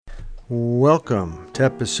Welcome to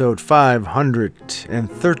episode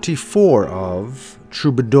 534 of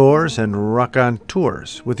Troubadours and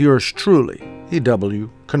Raconteurs with yours truly, E.W.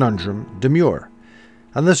 Conundrum Demure.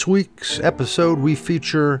 On this week's episode, we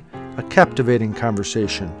feature a captivating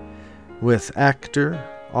conversation with actor,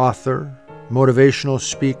 author, motivational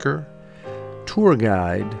speaker, tour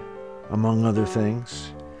guide, among other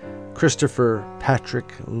things, Christopher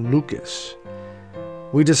Patrick Lucas.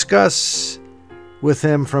 We discuss with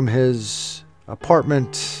him from his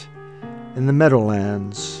apartment in the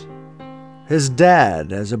Meadowlands, his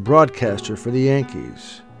dad as a broadcaster for the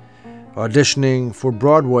Yankees, auditioning for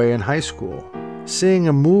Broadway in high school, seeing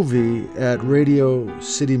a movie at Radio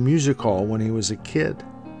City Music Hall when he was a kid,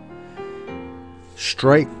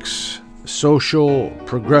 strikes, social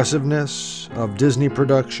progressiveness of Disney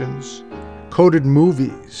productions, coded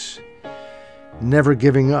movies, never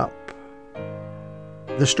giving up,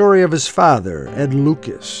 the story of his father, Ed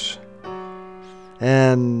Lucas,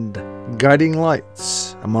 and Guiding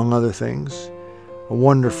Lights, among other things. A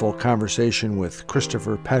wonderful conversation with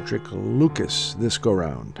Christopher Patrick Lucas this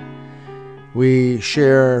go-round. We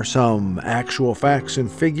share some actual facts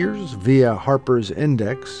and figures via Harper's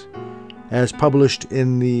Index, as published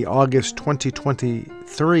in the August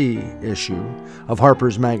 2023 issue of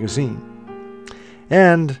Harper's Magazine.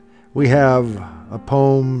 And we have a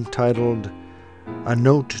poem titled A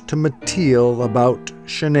Note to Mattiel about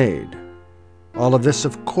Sinead. All of this,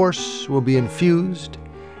 of course, will be imbued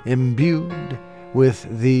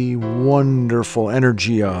with the wonderful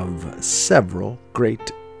energy of several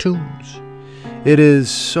great tunes. It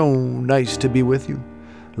is so nice to be with you.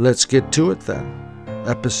 Let's get to it then.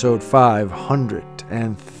 Episode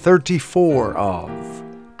 534 of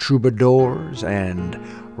Troubadours and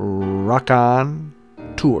Raconteurs.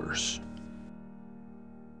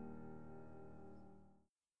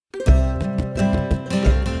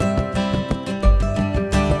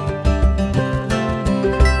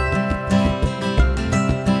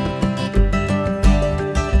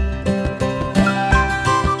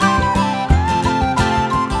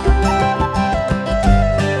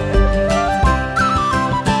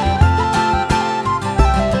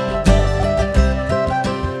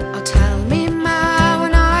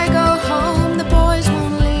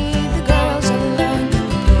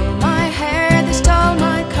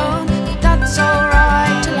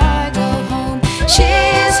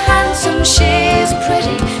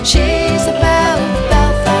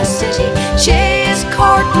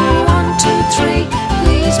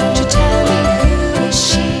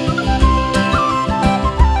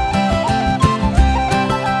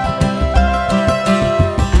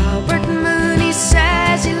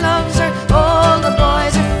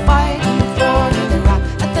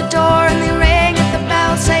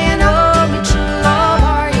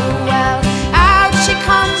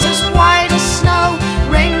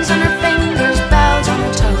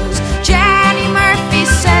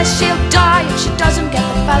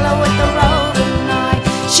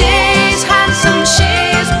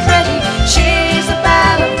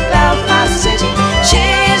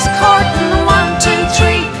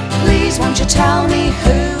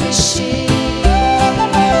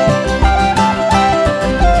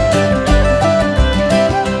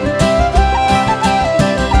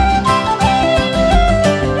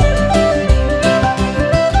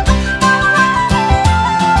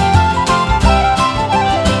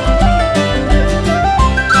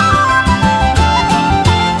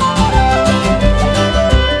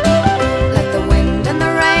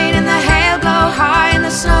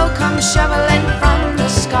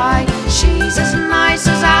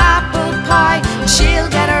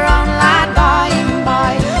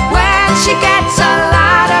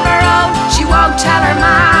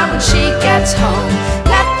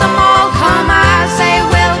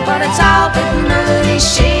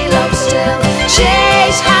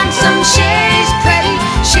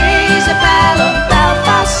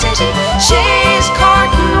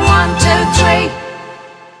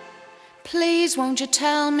 Won't you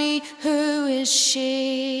tell me who is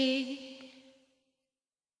she?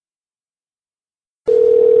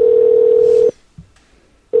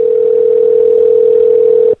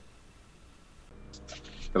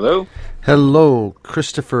 Hello? Hello,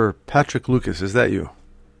 Christopher Patrick Lucas. Is that you?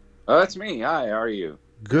 Oh, that's me. Hi, how are you?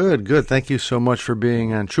 Good. Thank you so much for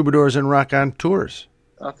being on Troubadours and Raconteurs.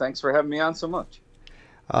 Oh, thanks for having me on so much.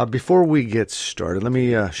 Before we get started, let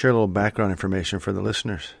me share a little background information for the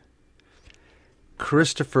listeners.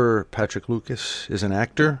 Christopher Patrick Lucas is an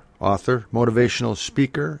actor, author, motivational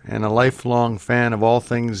speaker, and a lifelong fan of all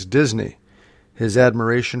things Disney. His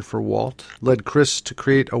admiration for Walt led Chris to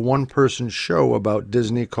create a one-person show about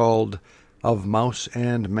Disney called Of Mouse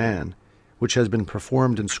and Man, which has been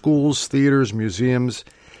performed in schools, theaters, museums,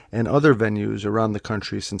 and other venues around the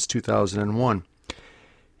country since 2001.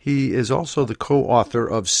 He is also the co-author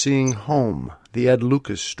of Seeing Home, the Ed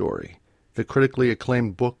Lucas Story, the critically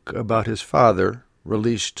acclaimed book about his father,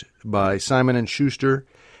 released by Simon & Schuster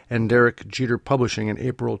and Derek Jeter Publishing in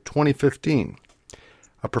April 2015.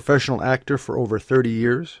 A professional actor for over 30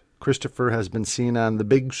 years, Christopher has been seen on the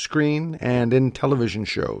big screen and in television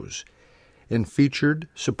shows, in featured,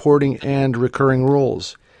 supporting, and recurring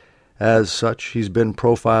roles. As such, he's been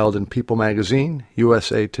profiled in People magazine,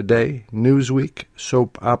 USA Today, Newsweek,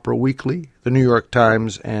 Soap Opera Weekly, The New York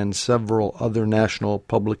Times, and several other national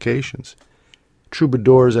publications.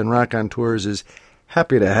 Troubadours and Raconteurs is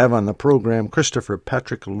happy to have on the program Christopher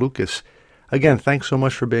Patrick Lucas. Again, thanks so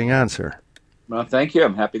much for being on, sir. Well, thank you.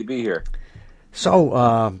 I'm happy to be here.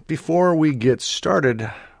 So, before we get started,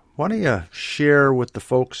 why don't you share with the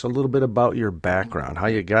folks a little bit about your background, how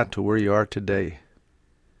you got to where you are today?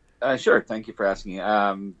 Sure. Thank you for asking.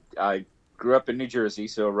 I grew up in New Jersey,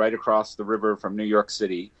 so right across the river from New York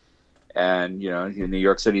City. And, New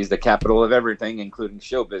York City is the capital of everything, including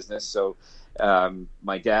show business. So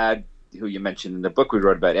my dad, who you mentioned in the book we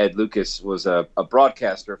wrote about, Ed Lucas, was a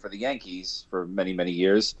broadcaster for the Yankees for many, many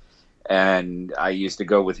years. And I used to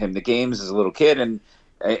go with him to games as a little kid.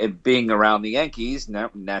 And being around the Yankees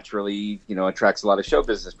naturally, attracts a lot of show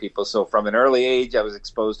business people. So from an early age, I was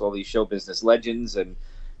exposed to all these show business legends and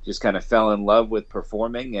just kind of fell in love with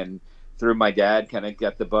performing. And through my dad, kind of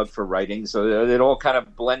got the bug for writing. So it all kind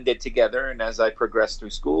of blended together. And as I progressed through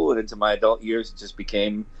school and into my adult years, it just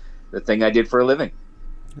became the thing I did for a living.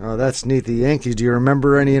 Oh, that's neat. The Yankees. Do you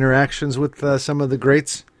remember any interactions with some of the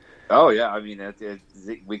greats? Oh, yeah. I mean,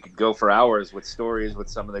 we could go for hours with stories with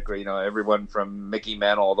some of the great, everyone from Mickey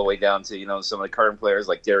Mantle all the way down to, some of the current players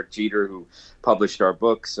like Derek Jeter, who published our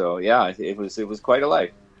book. So, yeah, it was quite a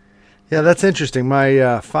life. Yeah, that's interesting.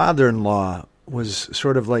 My father-in-law was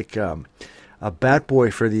sort of like a bat boy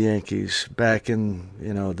for the Yankees back in,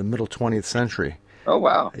 the middle 20th century. Oh,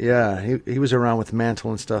 wow. Yeah, he was around with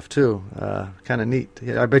Mantle and stuff, too. Kind of neat.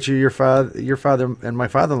 Yeah, I bet you your father and my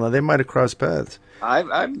father-in-law, they might have crossed paths.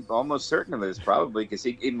 I'm almost certain of this, probably, because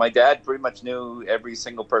my dad pretty much knew every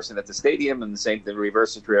single person at the stadium, and the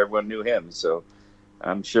reverse is true. Everyone knew him, so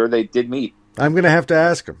I'm sure they did meet. I'm going to have to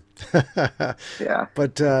ask him. Yeah.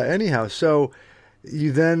 But anyhow, so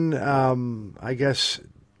you then, I guess,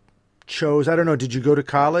 chose, I don't know, did you go to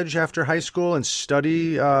college after high school and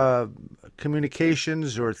study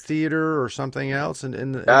communications or theater or something else?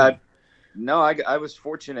 No, I was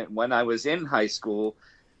fortunate when I was in high school.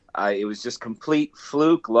 It was just complete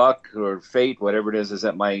fluke, luck, or fate, whatever it is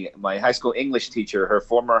that my high school English teacher, her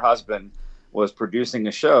former husband, was producing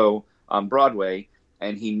a show on Broadway,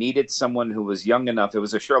 and he needed someone who was young enough. It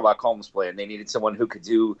was a Sherlock Holmes play, and they needed someone who could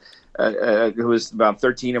do, who was about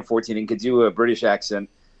 13 or 14 and could do a British accent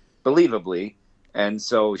believably. And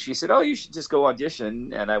so she said, "Oh, you should just go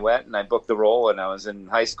audition." And I went and I booked the role, and I was in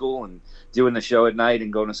high school and doing the show at night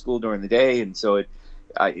and going to school during the day. And so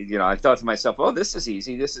I thought to myself, "Oh, this is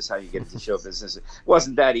easy. This is how you get into show business." It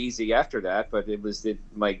wasn't that easy after that, but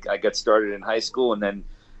I got started in high school, and then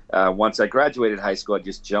once I graduated high school, I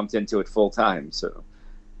just jumped into it full time. So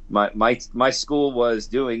my school was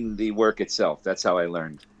doing the work itself. That's how I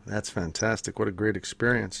learned. That's fantastic. What a great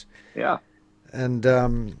experience. Yeah.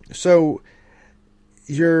 And so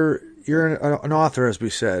you're an author, as we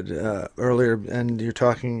said earlier, and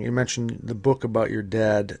you mentioned the book about your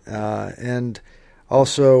dad, and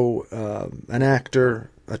also an actor,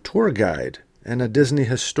 a tour guide, and a Disney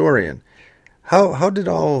historian. How did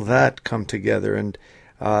all that come together? And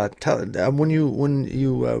when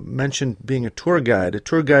you mentioned being a tour guide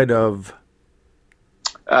of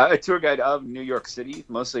a tour guide of New York City,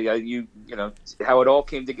 mostly. How it all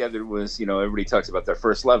came together was, everybody talks about their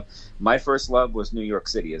first love. My first love was New York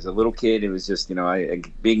City. As a little kid, it was just,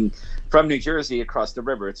 being from New Jersey across the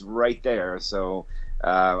river, it's right there. So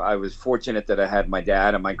I was fortunate that I had my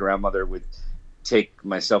dad, and my grandmother would take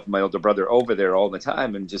myself and my older brother over there all the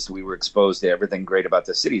time, and we were exposed to everything great about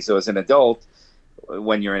the city. So as an adult,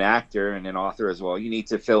 when you're an actor and an author as well, you need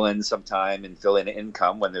to fill in some time and fill in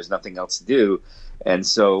income when there's nothing else to do. And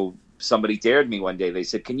so somebody dared me one day. They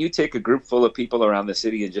said, "Can you take a group full of people around the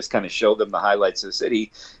city and just kind of show them the highlights of the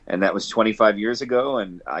city?" And that was 25 years ago.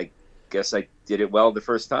 And I guess I did it well the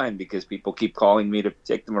first time, because people keep calling me to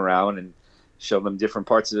take them around and show them different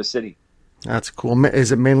parts of the city. That's cool.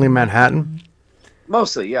 Is it mainly Manhattan?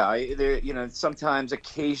 Mostly, yeah. Sometimes,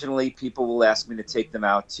 occasionally, people will ask me to take them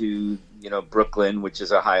out to, Brooklyn, which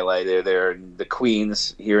is a highlight. They're there, and the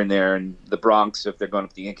Queens here and there, and the Bronx if they're going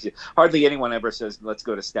up the Yankees. Hardly anyone ever says, "Let's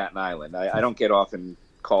go to Staten Island." I don't get off in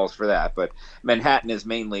calls for that. But Manhattan is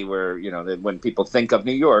mainly where, when people think of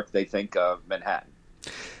New York, they think of Manhattan.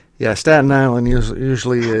 Yeah, Staten Island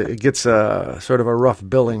usually it gets sort of a rough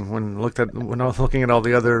billing when I was looking at all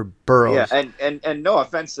the other boroughs. Yeah, and no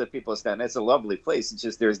offense to people of Staten, it's a lovely place. It's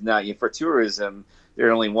just there's not for tourism. There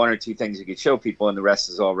are only one or two things you could show people, and the rest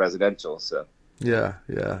is all residential. So yeah.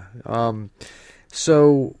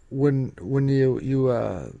 So when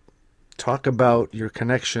you talk about your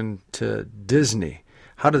connection to Disney,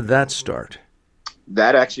 how did that start?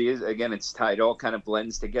 That actually is, again, it all kind of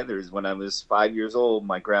blends together. Is when I was 5 years old,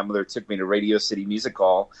 my grandmother took me to Radio City Music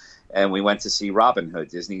Hall, and we went to see Robin Hood,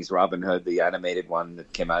 Disney's Robin Hood, the animated one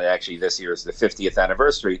that came out. Actually, this year is the 50th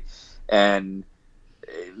anniversary. And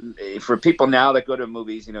for people now that go to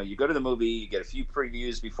movies, you go to the movie, you get a few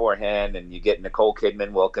previews beforehand, and you get Nicole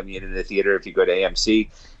Kidman welcome you into the theater if you go to AMC,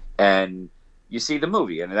 and you see the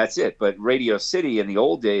movie, and that's it. But Radio City in the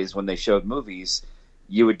old days when they showed movies,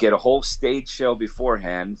 you would get a whole stage show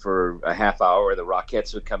beforehand for a half hour. The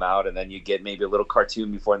Rockettes would come out, and then you get maybe a little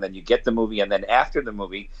cartoon before, and then you get the movie, and then after the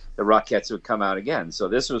movie, the Rockettes would come out again. So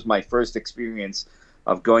this was my first experience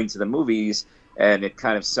of going to the movies, and it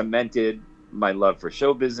kind of cemented my love for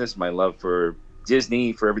show business, my love for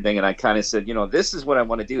Disney, for everything. And I kind of said, this is what I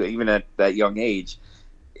want to do. Even at that young age,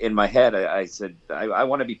 in my head, I said, I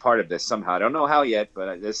want to be part of this somehow. I don't know how yet,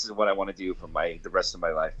 but this is what I want to do for the rest of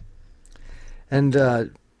my life. And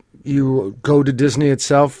you go to Disney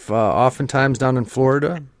itself oftentimes down in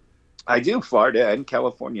Florida? I do, Florida and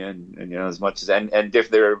California, and as much as and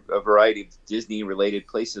there are a variety of Disney-related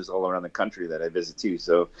places all around the country that I visit too.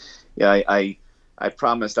 So, yeah, I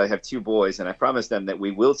promised, I have two boys, and I promised them that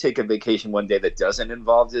we will take a vacation one day that doesn't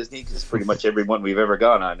involve Disney, because pretty much every one we've ever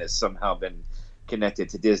gone on has somehow been connected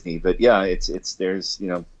to Disney. But yeah, there's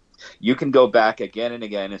you can go back again and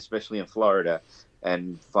again, especially in Florida,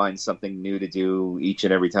 and find something new to do each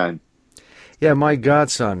and every time. Yeah, my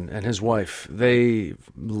godson and his wife, they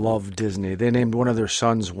love Disney. They named one of their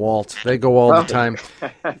sons Walt. They go all the time,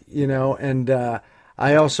 and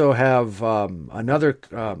I also have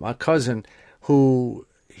a cousin who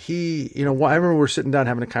I remember we're sitting down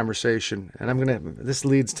having a conversation, and this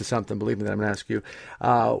leads to something, believe me, that I'm going to ask you.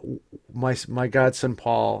 My godson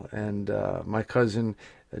Paul and my cousin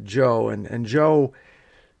Joe, and Joe,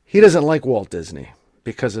 he doesn't like Walt Disney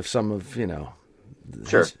because of some of,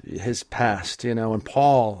 Sure. his past, and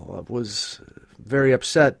Paul was very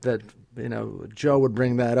upset that, Joe would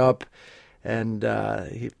bring that up. And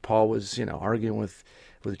Paul was, arguing with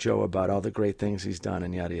Joe about all the great things he's done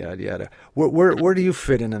and yada, yada, yada. Where do you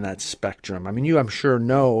fit in that spectrum? I mean, I'm sure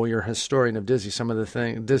you're a historian of Disney, some of the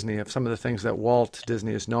things that Walt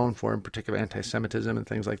Disney is known for, in particular anti-Semitism and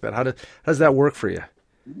things like that. How does that work for you?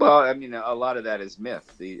 Well, I mean, a lot of that is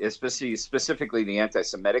myth, especially specifically the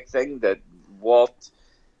anti-Semitic thing that Walt,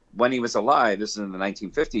 when he was alive, this is in the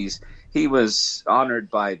 1950s, he was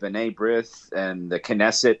honored by B'nai B'rith and the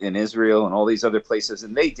Knesset in Israel and all these other places,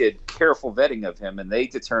 and they did careful vetting of him, and they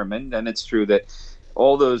determined, and it's true, that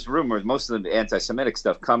all those rumors, most of the anti-Semitic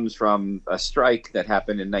stuff, comes from a strike that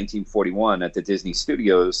happened in 1941 at the Disney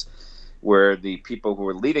Studios, where the people who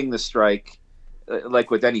were leading the strike,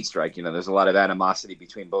 like with any strike, there's a lot of animosity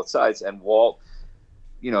between both sides. And Walt,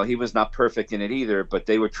 he was not perfect in it either, but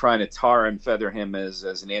they were trying to tar and feather him as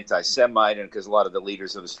an anti-Semite, and because a lot of the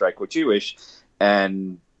leaders of the strike were Jewish.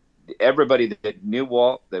 And everybody that knew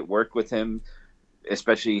Walt, that worked with him,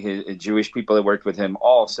 especially his Jewish people that worked with him,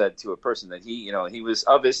 all said to a person that he was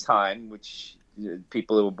of his time, which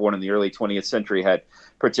people who were born in the early 20th century had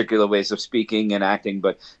particular ways of speaking and acting,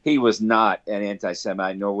 but he was not an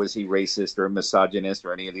anti-Semite, nor was he racist or a misogynist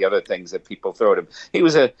or any of the other things that people throw at him. He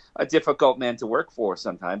was a difficult man to work for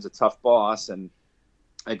sometimes, a tough boss, and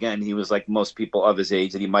again, he was like most people of his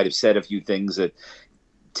age, and he might have said a few things that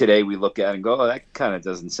today we look at and go, oh, that kind of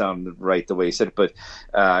doesn't sound right the way he said it. But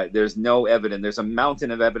there's no evidence. There's a mountain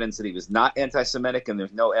of evidence that he was not anti-Semitic, and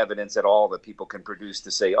there's no evidence at all that people can produce to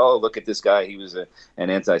say, oh, look at this guy, he was an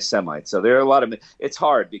anti-Semite. So there are a lot of, it's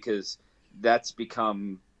hard because that's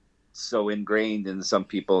become so ingrained in some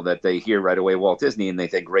people that they hear right away Walt Disney and they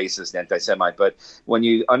think racist, anti-Semite. But when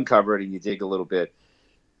you uncover it and you dig a little bit,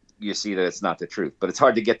 you see that it's not the truth. But it's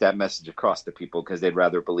hard to get that message across to people because they'd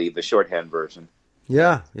rather believe the shorthand version.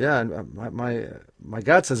 Yeah. And my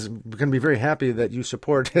godson is going to be very happy that you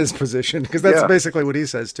support his position, because that's basically what he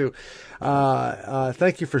says too.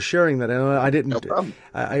 Thank you for sharing that. I didn't. No problem.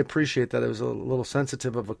 I appreciate that. It was a little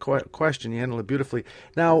sensitive of a question. You handled it beautifully.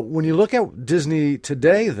 Now, when you look at Disney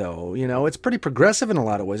today, though, it's pretty progressive in a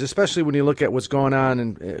lot of ways, especially when you look at what's going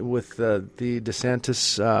on with the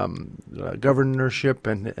DeSantis governorship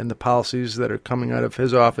and the policies that are coming out of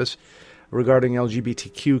his office. regarding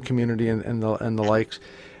LGBTQ community and the likes.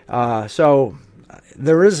 So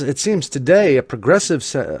there is, it seems today, a progressive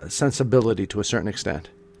sensibility to a certain extent.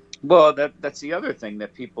 Well, that's the other thing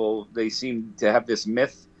that people, they seem to have this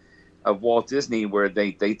myth of Walt Disney where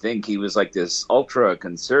they think he was like this ultra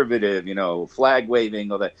conservative, flag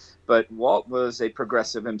waving, all that. But Walt was a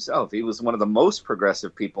progressive himself. He was one of the most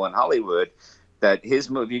progressive people in Hollywood. That his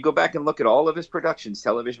movie, you go back and look at all of his productions,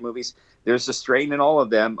 television movies, there's a strain in all of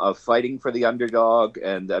them of fighting for the underdog.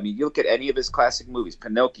 And I mean, you look at any of his classic movies,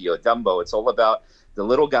 Pinocchio, Dumbo, it's all about the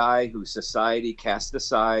little guy who society cast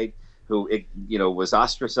aside, who was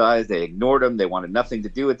ostracized. They ignored him. They wanted nothing to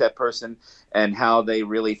do with that person, and how they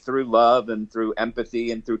really, through love and through empathy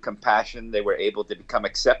and through compassion, they were able to become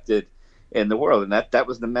accepted in the world. And that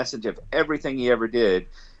was the message of everything he ever did.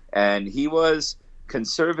 And he was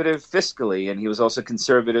conservative fiscally, and he was also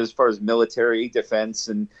conservative as far as military defense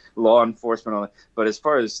and law enforcement, all that. But as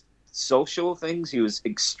far as social things, he was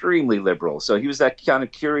extremely liberal. So he was that kind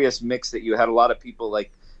of curious mix that you had a lot of people like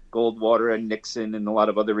Goldwater and Nixon and a lot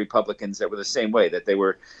of other Republicans that were the same way, that they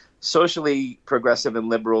were socially progressive and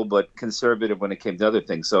liberal, but conservative when it came to other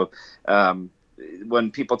things. So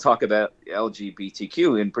when people talk about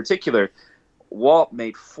LGBTQ in particular, Walt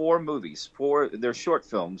made 4 movies, they're short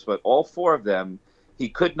films, but all 4 of them, he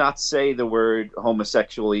could not say the word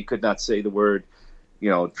homosexual. He could not say the word,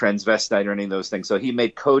 transvestite or any of those things. So he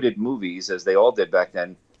made coded movies, as they all did back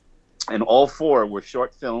then. And all 4 were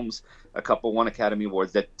short films. A couple won Academy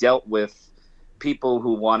Awards that dealt with people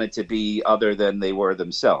who wanted to be other than they were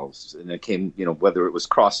themselves. And it came, whether it was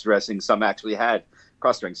cross-dressing, some actually had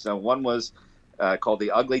cross-dressing. So one was called The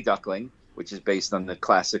Ugly Duckling, which is based on the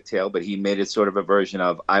classic tale, but he made it sort of a version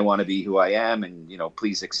of I want to be who I am, and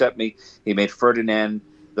please accept me. He made Ferdinand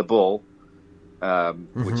the Bull,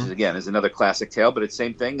 which is another classic tale, but it's the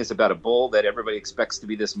same thing. It's about a bull that everybody expects to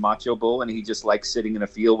be this macho bull, and he just likes sitting in a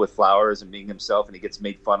field with flowers and being himself, and he gets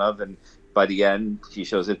made fun of, and by the end he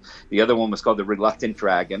shows it. The other one was called The Reluctant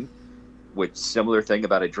Dragon, which similar thing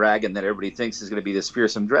about a dragon that everybody thinks is going to be this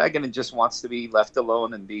fearsome dragon and just wants to be left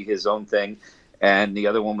alone and be his own thing. And the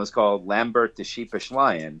other one was called Lambert the Sheepish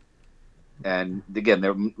Lion. And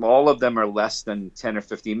again, all of them are less than 10 or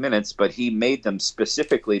 15 minutes, but he made them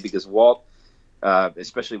specifically because Walt,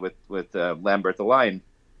 especially with Lambert the Lion,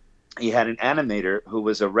 he had an animator who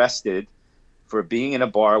was arrested for being in a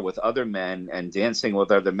bar with other men and dancing with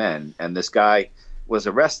other men. And this guy was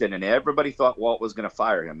arrested, and everybody thought Walt was going to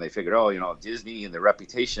fire him. They figured, Disney and the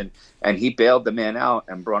reputation. And he bailed the man out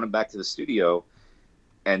and brought him back to the studio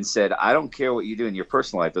and said, I don't care what you do in your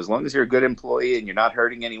personal life, as long as you're a good employee and you're not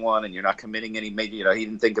hurting anyone and you're not committing any major, he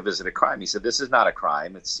didn't think of it as a crime. He said, this is not a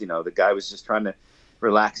crime. It's, the guy was just trying to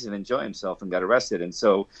relax and enjoy himself and got arrested. And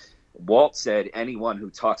so Walt said, anyone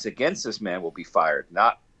who talks against this man will be fired,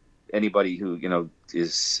 not anybody who,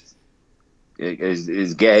 is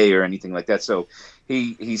gay or anything like that. So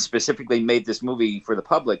he specifically made this movie for the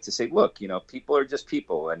public to say, look, people are just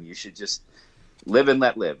people, and you should just live and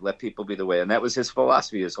let live. Let people be the way. And that was his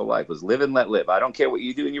philosophy his whole life, was live and let live. I don't care what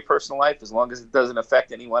you do in your personal life as long as it doesn't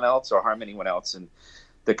affect anyone else or harm anyone else. And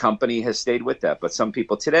the company has stayed with that. But some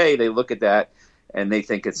people today, they look at that and they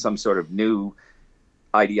think it's some sort of new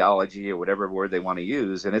ideology or whatever word they want to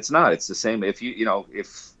use. And it's not. It's the same. If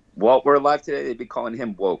if Walt were alive today, they'd be calling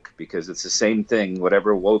him woke, because it's the same thing.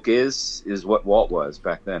 Whatever woke is what Walt was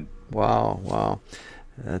back then. Wow.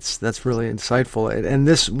 That's really insightful. And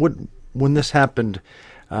this would, when this happened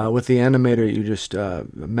with the animator you just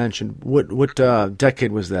mentioned, what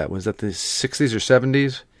decade was that? Was that the 60s or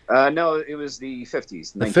 70s? No, it was the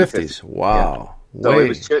 50s. The 50s. Wow. Yeah. So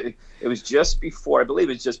it was just before, I believe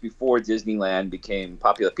it's just before Disneyland became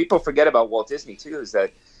popular. People forget about Walt Disney too, is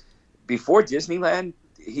that before Disneyland,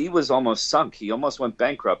 he was almost sunk. He almost went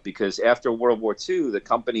bankrupt because after World War II, the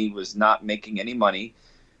company was not making any money.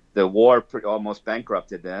 The war almost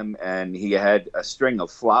bankrupted them, and he had a string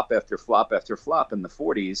of flop after flop after flop in the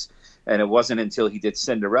 40s. And it wasn't until he did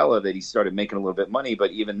Cinderella that he started making a little bit of money.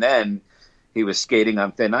 But even then, he was skating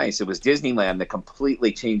on thin ice. It was Disneyland that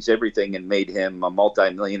completely changed everything and made him a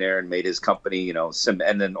multimillionaire and made his company,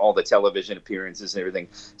 and then all the television appearances and everything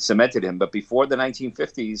cemented him. But before the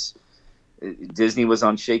 1950s, Disney was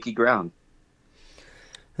on shaky ground.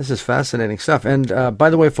 This is fascinating stuff. And by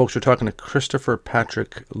the way, folks, we're talking to Christopher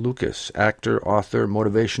Patrick Lucas, actor, author,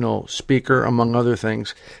 motivational speaker, among other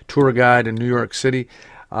things, tour guide in New York City.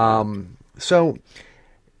 So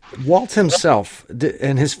Walt himself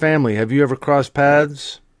and his family, have you ever crossed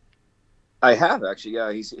paths? I have, actually.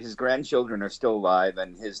 Yeah, his grandchildren are still alive,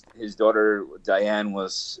 and his daughter Diane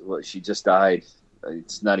she just died.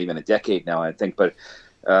 It's not even a decade now, I think. But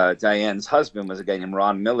Diane's husband was a guy named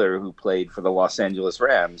Ron Miller who played for the Los Angeles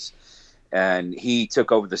Rams, and he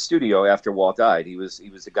took over the studio after Walt died. He was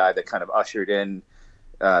the guy that kind of ushered in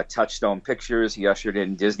Touchstone Pictures. He ushered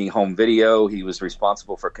in Disney Home Video. He was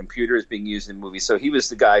responsible for computers being used in movies. So he was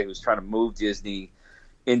the guy who was trying to move Disney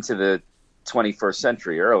into the 21st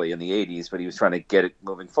century, early in the 80s, but he was trying to get it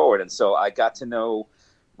moving forward. And so I got to know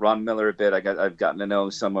Ron Miller a bit. I've gotten to know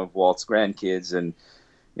some of Walt's grandkids, and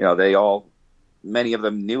many of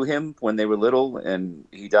them knew him when they were little, and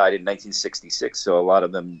he died in 1966. So a lot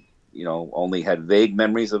of them, only had vague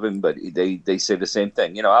memories of him, but they say the same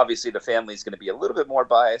thing. Obviously the family is going to be a little bit more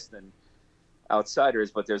biased than outsiders,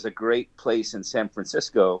 but there's a great place in San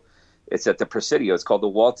Francisco. It's at the Presidio. It's called the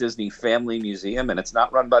Walt Disney Family Museum, and it's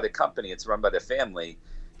not run by the company. It's run by the family,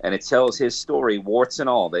 and it tells his story, warts and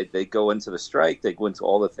all. They go into the strike. They go into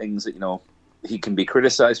all the things that, he can be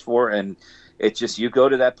criticized for, and it's just, you go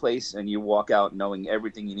to that place and you walk out knowing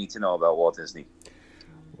everything you need to know about Walt Disney.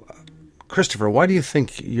 Christopher, why do you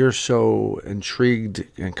think you're so intrigued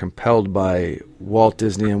and compelled by Walt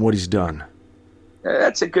Disney and what he's done?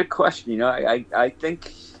 That's a good question. I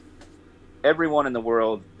think everyone in the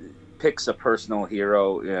world picks a personal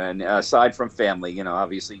hero, and aside from family,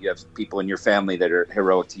 obviously you have people in your family that are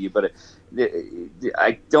heroic to you, but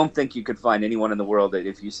I don't think you could find anyone in the world that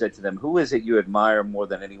if you said to them, who is it you admire more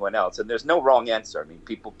than anyone else? And there's no wrong answer. I mean,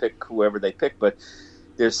 people pick whoever they pick, but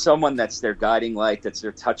there's someone that's their guiding light, that's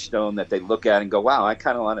their touchstone, that they look at and go, wow, I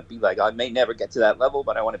kind of want to be like, I may never get to that level,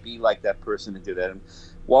 but I want to be like that person and do that. And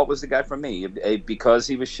Walt was the guy for me, because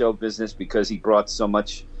he was show business, because he brought so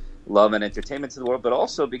much love and entertainment to the world, but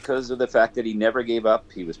also because of the fact that he never gave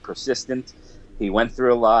up. He was persistent. He went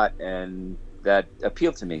through a lot, and that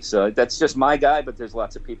appealed to me. So that's just my guy, but there's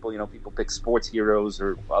lots of people, people pick sports heroes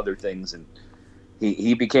or other things, and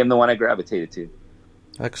he became the one I gravitated to.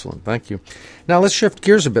 Excellent. Thank you. Now let's shift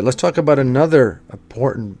gears a bit. Let's talk about another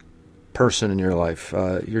important person in your life,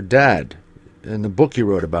 your dad, and the book you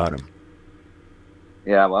wrote about him.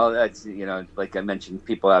 Yeah, well, that's, like I mentioned,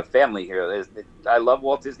 people have family here. I love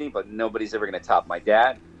Walt Disney, but nobody's ever going to top my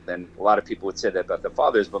dad. And a lot of people would say that about their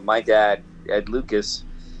fathers, but my dad, Ed Lucas,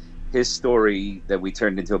 his story that we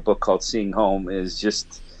turned into a book called Seeing Home is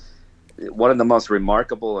just one of the most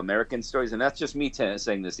remarkable American stories. And that's just me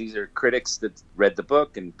saying this. These are critics that read the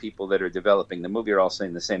book, and people that are developing the movie are all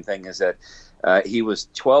saying the same thing, is that he was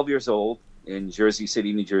 12 years old in Jersey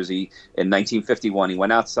City, New Jersey in 1951. He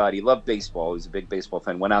went outside. He loved baseball. He was a big baseball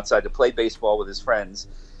fan. Went outside to play baseball with his friends,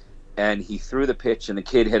 and he threw the pitch, and the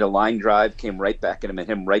kid hit a line drive, came right back at him, and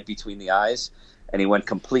hit him right between the eyes, and he went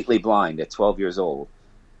completely blind at 12 years old.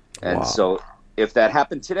 And wow. So if that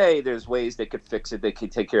happened today, there's ways they could fix it. They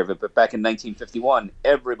could take care of it. But back in 1951,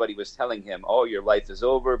 everybody was telling him, oh, your life is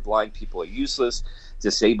over. Blind people are useless.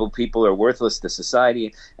 Disabled people are worthless to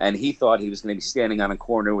society. And he thought he was going to be standing on a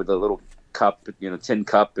corner with a little cup, tin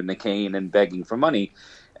cup and a cane and begging for money.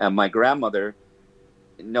 And my grandmother,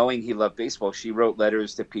 knowing he loved baseball, she wrote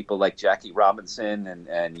letters to people like Jackie Robinson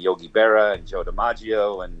and Yogi Berra and Joe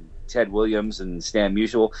DiMaggio and Ted Williams and Stan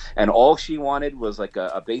Musial. And all she wanted was like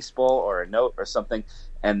a baseball or a note or something.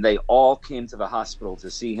 And they all came to the hospital to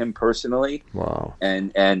see him personally. Wow.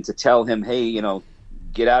 And to tell him, hey,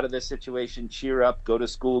 get out of this situation, cheer up, go to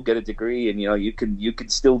school, get a degree, and you can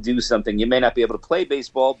still do something. You may not be able to play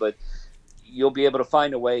baseball, but you'll be able to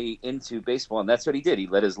find a way into baseball. And that's what he did. He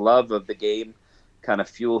let his love of the game kind of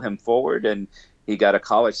fuel him forward, and he got a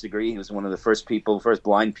college degree. He was one of the first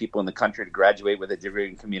blind people in the country to graduate with a degree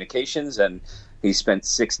in communications, and he spent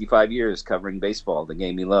 65 years covering baseball, the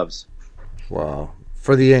game he loves. Wow.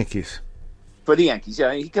 For the Yankees. For the Yankees,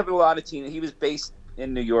 yeah. He covered a lot of teams. He was based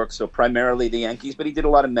in New York, so primarily the Yankees, but he did a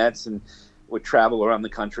lot of Mets and would travel around the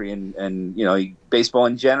country and baseball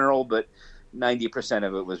in general, but 90%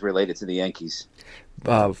 of it was related to the Yankees.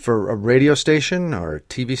 For a radio station or a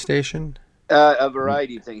TV station? A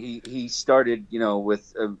variety of things. He started,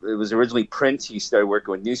 with it was originally print. He started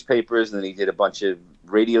working with newspapers, and then he did a bunch of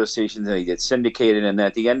radio stations, and he did syndicated. And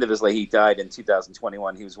at the end of his life, he died in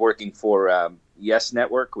 2021. He was working for Yes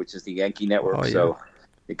Network, which is the Yankee network. Oh, yeah. So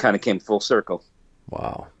it kind of came full circle.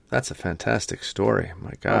 Wow, that's a fantastic story.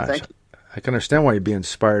 My gosh. Thank you. I can understand why you'd be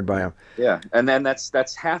inspired by him. Yeah, and then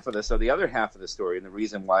that's half of this. So the other half of the story, and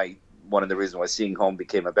one of the reasons why Seeing Home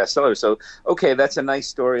became a bestseller. So, okay, that's a nice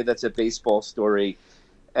story. That's a baseball story.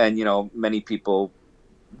 And, many people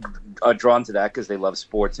are drawn to that because they love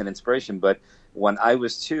sports and inspiration. But when I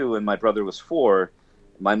was 2 and my brother was 4,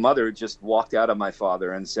 my mother just walked out on my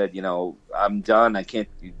father and said, I'm done. I can't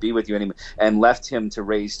be with you anymore. And left him to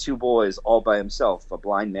raise 2 boys all by himself, a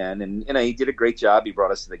blind man. And, he did a great job. He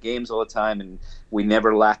brought us to the games all the time, and we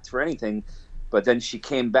never lacked for anything. But then she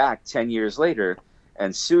came back 10 years later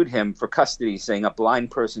and sued him for custody, saying a blind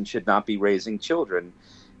person should not be raising children.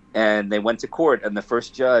 And they went to court, and the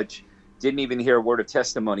first judge didn't even hear a word of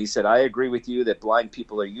testimony. He said, I agree with you that blind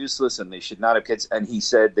people are useless and they should not have kids. And he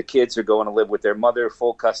said the kids are going to live with their mother,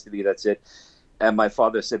 full custody, that's it. And my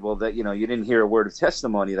father said, well, that, you know, you didn't hear a word of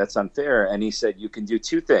testimony. That's unfair. And he said, you can do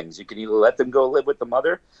two things. You can either let them go live with the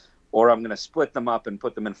mother, or I'm going to split them up and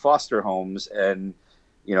put them in foster homes. And,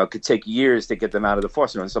 you know, it could take years to get them out of the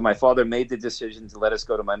foster home. So my father made the decision to let us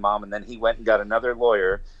go to my mom. And then he went and got another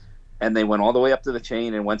lawyer. And they went all the way up to the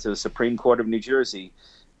chain and went to the Supreme Court of New Jersey.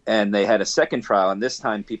 And they had a second trial. And this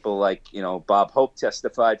time people like, you know, Bob Hope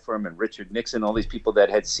testified for him, and Richard Nixon, all these people that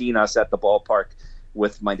had seen us at the ballpark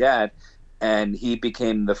with my dad. And he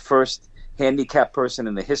became the first handicapped person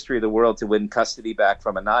in the history of the world to win custody back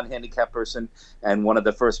from a non-handicapped person, and one of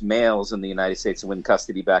the first males in the United States to win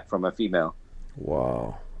custody back from a female.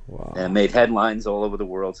 Wow. Wow. And made headlines all over the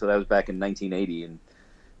world. So that was back in 1980. And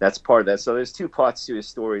that's part of that. So there's two parts to his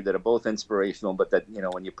story that are both inspirational, but that, you know,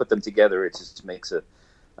 when you put them together, it just makes a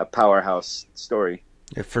powerhouse story.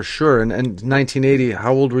 Yeah, for sure. And 1980,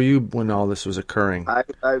 how old were you when all this was occurring? I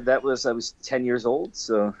was 10 years old,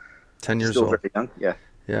 so 10 years still old. very young. Yeah.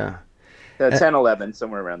 Yeah. 10, 11,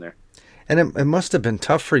 somewhere around there. And it must have been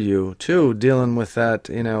tough for you, too, dealing with that,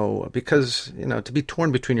 you know, because, you know, to be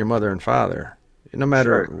torn between your mother and father, no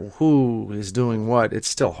matter who is doing what, it's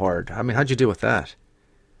still hard. I mean, how'd you deal with that?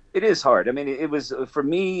 It is hard. I mean, it was, for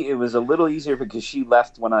me, it was a little easier because she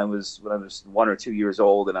left when I was 1 or 2 years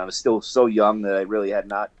old, and I was still so young that I really had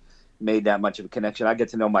not made that much of a connection. I get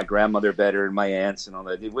to know my grandmother better and my aunts and all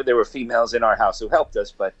that. There were females in our house who helped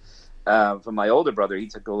us, but for my older brother, he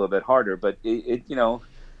took it a little bit harder. But it you know,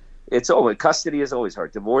 it's always, custody is always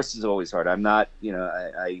hard. Divorce is always hard. I'm not, you know,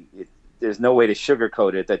 there's no way to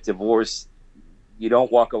sugarcoat it that divorce, you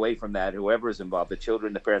don't walk away from that, whoever is involved, the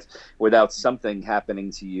children, the parents, without something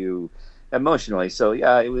happening to you emotionally. So,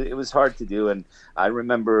 yeah, it was hard to do. And I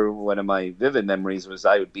remember one of my vivid memories was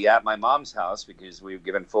I would be at my mom's house because we were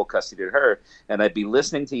given full custody to her, and I'd be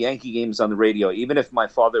listening to Yankee games on the radio, even if my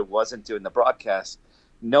father wasn't doing the broadcast,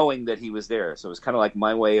 knowing that he was there. So it was kind of like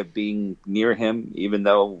my way of being near him, even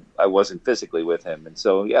though I wasn't physically with him. And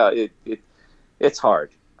so, yeah, it's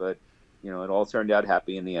hard, but, you know, it all turned out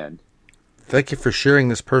happy in the end. Thank you for sharing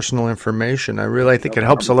this personal information. I think it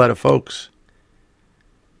helps a lot of folks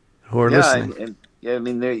who are listening. I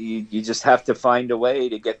mean, you just have to find a way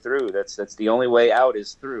to get through. That's the only way out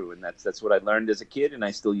is through, and that's what I learned as a kid, and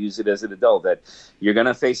I still use it as an adult. That you're going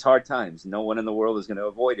to face hard times. No one in the world is going to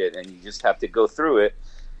avoid it, and you just have to go through it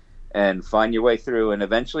and find your way through. And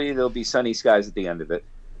eventually, there'll be sunny skies at the end of it.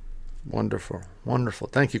 Wonderful, wonderful.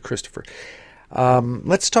 Thank you, Christopher.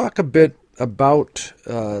 Let's talk a bit about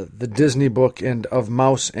the Disney book and Of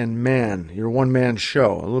Mouse and Man, your one-man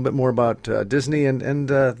show. A little bit more about Disney and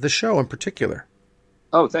the show in particular.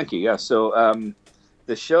 Oh, thank you. Yeah, so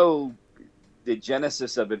the show, the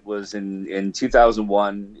genesis of it was in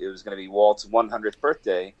 2001. It was going to be Walt's 100th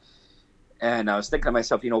birthday. And I was thinking to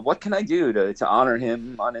myself, you know, what can I do to honor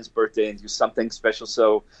him on his birthday and do something special?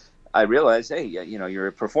 So I realized, hey, you know, you're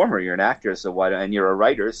a performer, you're an actor, and you're a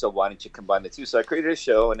writer, so why don't you combine the two? So I created a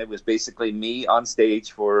show, and it was basically me on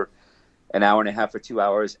stage for an hour and a half or 2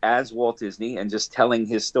 hours as Walt Disney, and just telling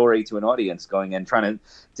his story to an audience, going and trying to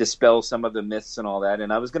dispel some of the myths and all that.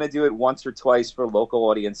 And I was going to do it once or twice for local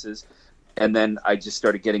audiences, and then I just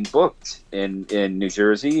started getting booked in New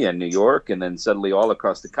Jersey and New York, and then suddenly all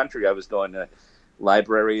across the country. I was going to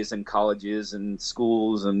libraries and colleges and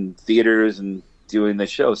schools and theaters and doing the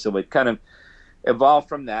show. So it kind of evolved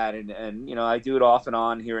from that, and you know, I do it off and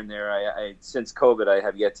on here and there. I since COVID, I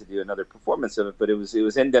have yet to do another performance of it, but it was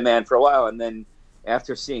in demand for a while. And then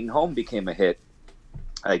after seeing Home became a hit,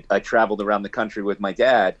 I traveled around the country with my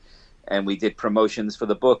dad, and we did promotions for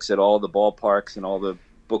the books at all the ballparks and all the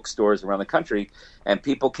bookstores around the country. And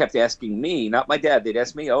people kept asking me, not my dad, they'd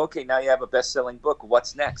ask me, oh, okay, now you have a best-selling book,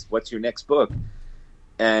 what's next? What's your next book?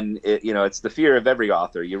 And you know, it's the fear of every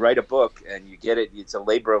author. You write a book and you get it; it's a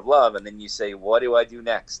labor of love, and then you say, "What do I do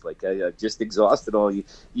next?" Like I just exhausted all.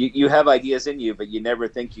 You have ideas in you, but you never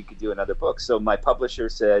think you could do another book. So my publisher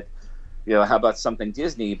said, "You know, how about something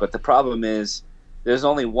Disney?" But the problem is, there's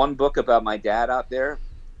only one book about my dad out there,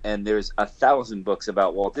 and there's 1,000 books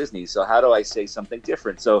about Walt Disney. So how do I say something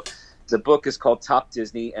different? So the book is called Top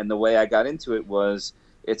Disney, and the way I got into it was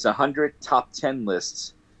it's 100 top 10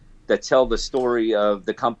 lists that tell the story of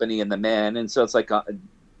the company and the man. And so it's like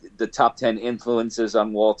the top 10 influences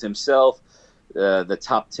on Walt himself. the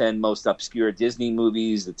top 10 most obscure Disney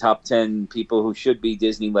movies, the top 10 people who should be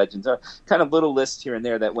Disney legends, are kind of little lists here and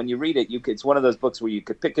there that when you read it, it's one of those books where you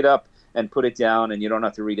could pick it up and put it down and you don't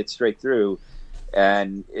have to read it straight through.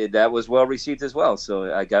 And that was well received as well.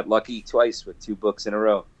 So I got lucky twice with 2 books in a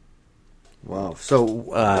row. Wow.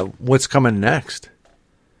 So what's coming next?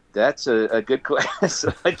 That's a good question.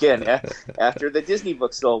 So again, after the Disney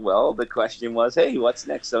book sold well, the question was, hey, what's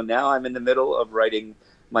next? So now I'm in the middle of writing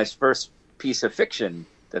my first piece of fiction,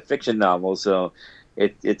 the fiction novel. So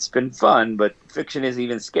it's been fun, but fiction is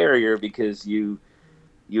even scarier because you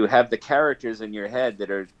have the characters in your head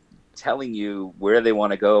that are telling you where they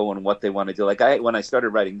want to go and what they want to do. Like when I started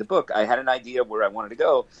writing the book, I had an idea of where I wanted to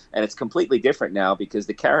go, and it's completely different now because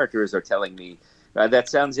the characters are telling me. That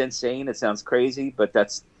sounds insane. It sounds crazy, but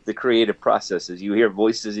that's the creative process. Is you hear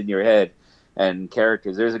voices in your head and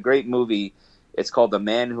characters. There's a great movie. It's called The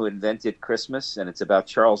Man Who Invented Christmas, and it's about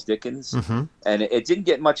Charles Dickens. Mm-hmm. And it didn't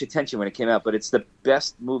get much attention when it came out, but it's the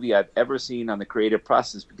best movie I've ever seen on the creative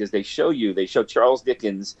process because they show Charles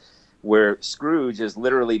Dickens where Scrooge is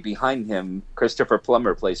literally behind him. Christopher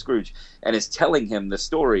Plummer plays Scrooge and is telling him the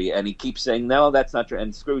story, and he keeps saying, no, that's not true.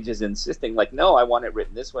 And Scrooge is insisting, like, no, I want it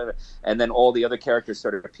written this way. And then all the other characters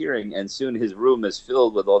started appearing, and soon his room is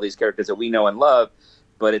filled with all these characters that we know and love,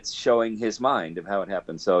 but it's showing his mind of how it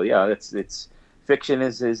happened. So yeah, it's fiction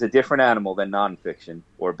is a different animal than nonfiction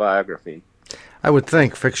or biography. I would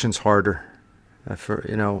think fiction's harder,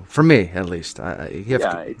 for me at least.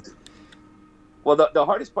 Well, the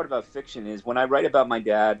hardest part about fiction is when I write about my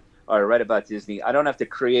dad or I write about Disney, I don't have to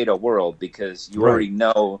create a world because you already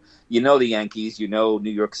know, the Yankees, New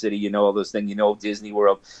York City, all those things, Disney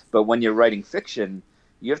World. But when you're writing fiction,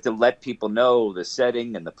 you have to let people know the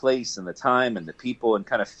setting and the place and the time and the people and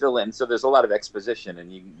kind of fill in. So there's a lot of exposition,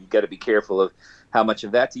 and you got to be careful of how much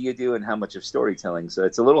of that do you do and how much of storytelling. So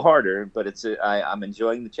it's a little harder, but I'm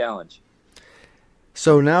enjoying the challenge.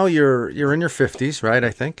 So now you're in your 50s, right?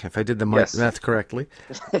 I think, if I did the math correctly.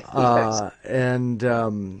 Yes. And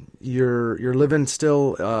you're living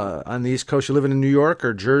still on the East Coast. You're living in New York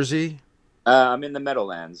or Jersey? I'm in the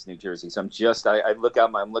Meadowlands, New Jersey. So I'm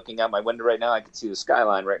looking out my window right now. I can see the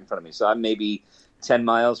skyline right in front of me. So I'm maybe 10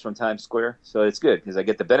 miles from Times Square. So it's good because I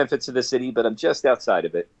get the benefits of the city, but I'm just outside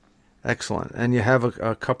of it. Excellent. And you have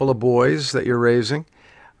a couple of boys that you're raising.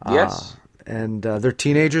 Yes. And they're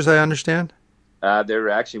teenagers, I understand? They're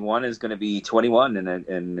actually, one is going to be 21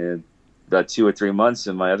 in about 2 or 3 months,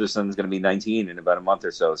 and my other son's going to be 19 in about a month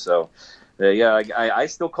or so. So, I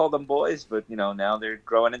still call them boys, but now they're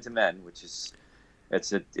growing into men, which is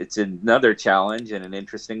it's another challenge and an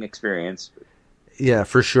interesting experience. Yeah,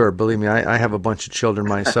 for sure. Believe me, I have a bunch of children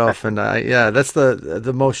myself, and that's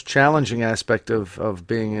the most challenging aspect of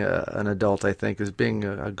being an adult. I think is being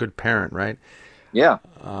a good parent, right? Yeah.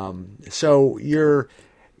 So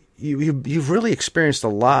You've really experienced a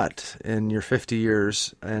lot in your 50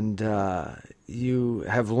 years, and you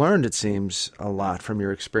have learned, it seems, a lot from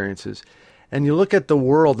your experiences. And you look at the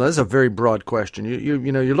world. Now, this is a very broad question.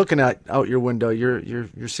 You're looking out your window.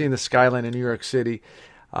 You're seeing the skyline in New York City.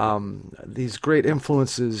 These great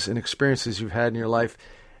influences and experiences you've had in your life,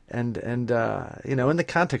 and in the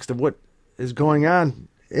context of what is going on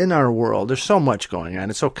in our world, there's so much going on.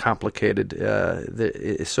 It's so complicated.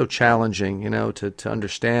 It's so challenging, to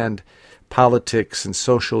understand politics and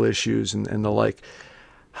social issues and the like.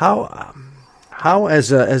 How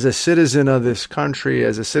as a citizen of this country,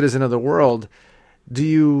 as a citizen of the world, do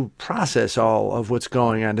you process all of what's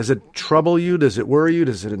going on? Does it trouble you? Does it worry you?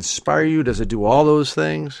 Does it inspire you? Does it do all those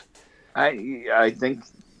things? I think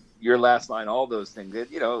your last line, all those things.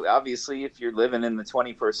 Obviously, if you're living in the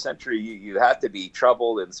 21st century, you have to be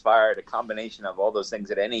troubled, inspired, a combination of all those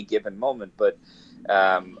things at any given moment. But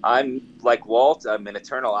I'm like Walt. I'm an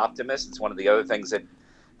eternal optimist. It's one of the other things that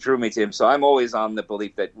drew me to him. So I'm always on the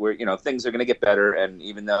belief that things are going to get better, and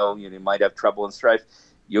even though you might have trouble and strife,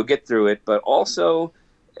 you'll get through it. But also,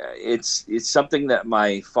 it's something that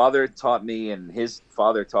my father taught me, and his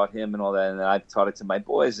father taught him, and all that, and I've taught it to my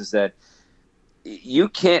boys. Is that you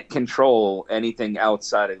can't control anything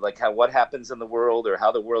outside of what happens in the world or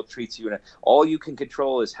how the world treats you. And all you can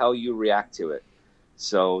control is how you react to it.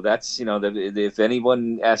 So that's, if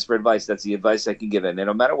anyone asks for advice, that's the advice I can give it. And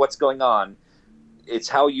no matter what's going on, it's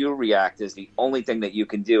how you react is the only thing that you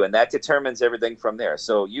can do. And that determines everything from there.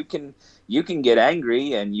 So you can get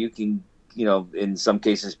angry, and you can, in some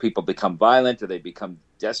cases people become violent or they become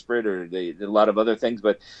desperate or a lot of other things,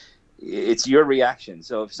 but it's your reaction.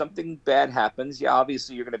 So if something bad happens,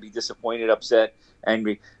 obviously you're going to be disappointed, upset,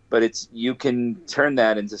 angry, but you can turn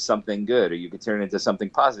that into something good, or you can turn it into something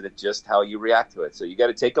positive, just how you react to it. So you got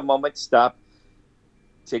to take a moment, stop,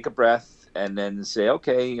 take a breath, and then say,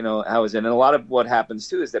 okay, how is it? And a lot of what happens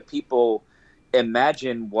too is that people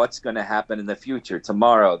imagine what's going to happen in the future,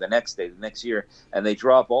 tomorrow, the next day, the next year, and they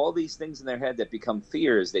draw up all these things in their head that become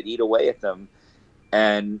fears that eat away at them.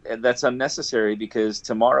 And that's unnecessary, because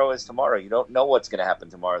tomorrow is tomorrow. You don't know what's going to happen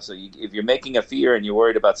tomorrow. So if you're making a fear and you're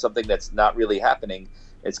worried about something that's not really happening,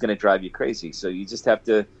 it's going to drive you crazy. So you just have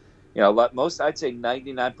to, I'd say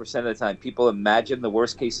 99% of the time, people imagine the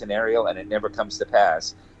worst case scenario and it never comes to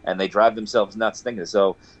pass, and they drive themselves nuts thinking.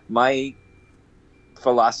 So my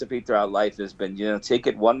philosophy throughout life has been, take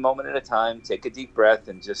it one moment at a time, take a deep breath,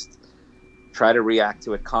 and just try to react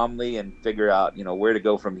to it calmly and figure out, where to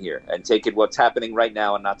go from here, and take it what's happening right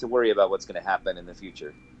now and not to worry about what's going to happen in the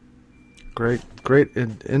future. Great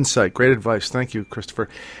insight. Great advice. Thank you, Christopher.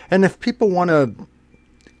 And if people want to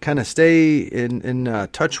kind of stay in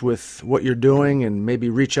touch with what you're doing and maybe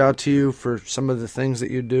reach out to you for some of the things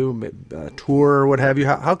that you do, tour or what have you,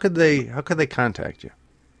 how could they contact you?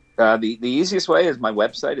 The easiest way is my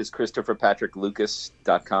website is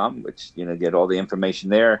ChristopherPatrickLucas.com, which, get all the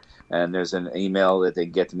information there. And there's an email that they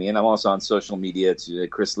can get to me. And I'm also on social media. It's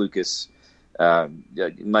Chris Lucas.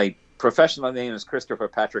 My professional name is Christopher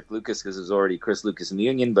Patrick Lucas, because there's already Chris Lucas in the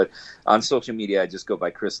Union. But on social media, I just go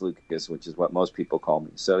by Chris Lucas, which is what most people call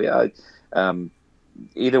me. So,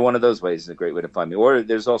 either one of those ways is a great way to find me. Or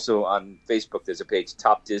there's also on Facebook, there's a page,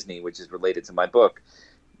 Top Disney, which is related to my book,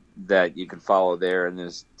 that you can follow there, and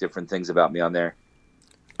there's different things about me on there.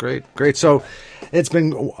 Great. So it's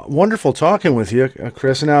been wonderful talking with you,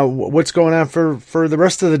 Chris. Now, what's going on for the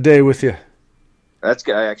rest of the day with you? I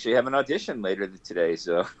actually have an audition later today.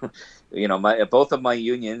 So, both of my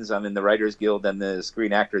unions, I'm in the Writers Guild and the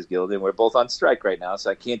Screen Actors Guild, and we're both on strike right now. So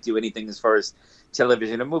I can't do anything as far as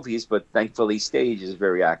television and movies, but thankfully stage is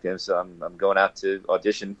very active. So I'm going out to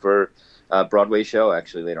audition for a Broadway show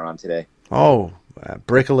actually later on today. Oh,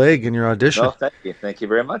 break a leg in your audition. Oh, thank you. Thank you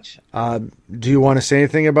very much. Do you want to say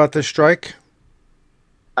anything about this strike?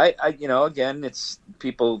 I again, it's,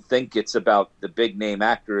 people think it's about the big name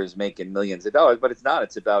actors making millions of dollars, but it's not.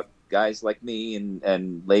 It's about guys like me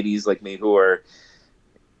and ladies like me who are,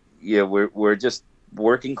 we're just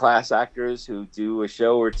working class actors who do a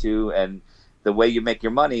show or two, and the way you make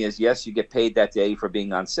your money is, yes, you get paid that day for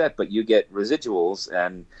being on set, but you get residuals,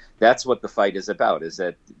 and that's what the fight is about, is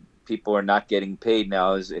that people are not getting paid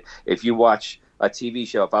now. If you watch a TV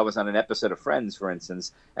show, if I was on an episode of Friends, for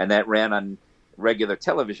instance, and that ran on regular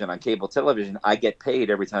television, on cable television, I get paid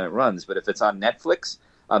every time it runs. But if it's on Netflix,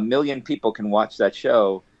 1 million people can watch that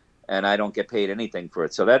show, and I don't get paid anything for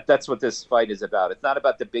it. So that's what this fight is about. It's not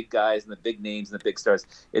about the big guys and the big names and the big stars.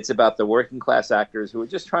 It's about the working class actors who are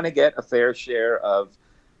just trying to get a fair share of,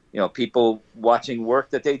 people watching work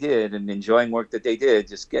that they did and enjoying work that they did,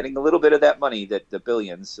 just getting a little bit of that money, that the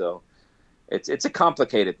billions. So it's a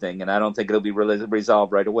complicated thing, and I don't think it'll be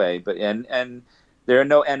resolved right away. But and there are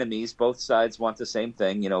no enemies. Both sides want the same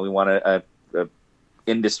thing. We want a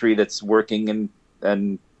industry that's working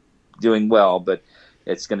and doing well. But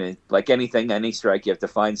it's going to, like anything, any strike, you have to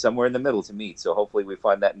find somewhere in the middle to meet. So hopefully we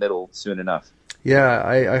find that middle soon enough. Yeah,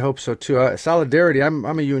 I hope so too. Solidarity. I'm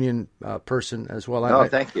a union person as well. Oh,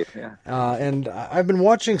 thank you. Yeah. And I've been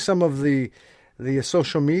watching some of the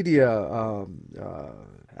social media.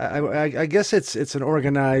 I guess it's an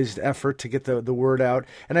organized effort to get the word out.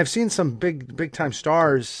 And I've seen some big time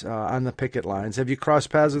stars on the picket lines. Have you crossed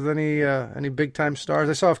paths with any big time stars?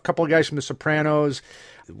 I saw a couple of guys from The Sopranos.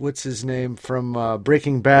 What's his name from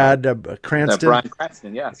Breaking Bad? Cranston. Bryan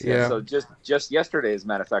Cranston. Yes. Yeah. So just yesterday, as a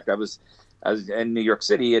matter of fact, I was in New York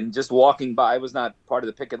City, and just walking by, I was not part of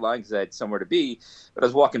the picket line because I had somewhere to be, but I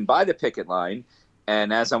was walking by the picket line,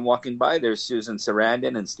 and as I'm walking by, there's Susan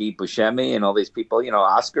Sarandon and Steve Buscemi and all these people,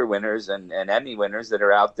 Oscar winners and Emmy winners that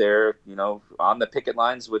are out there, on the picket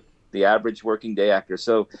lines with the average working day actor.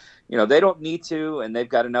 So, they don't need to, and they've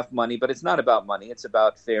got enough money, but it's not about money. It's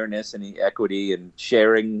about fairness and equity and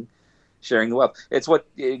sharing the wealth. It's what,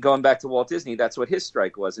 going back to Walt Disney, that's what his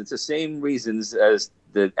strike was. It's the same reasons as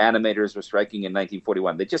the animators were striking in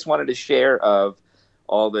 1941. They just wanted a share of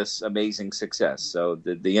all this amazing success. So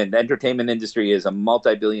the entertainment industry is a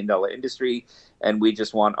multi-billion-dollar industry, and we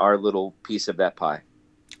just want our little piece of that pie.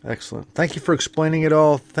 Excellent. Thank you for explaining it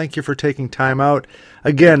all. Thank you for taking time out.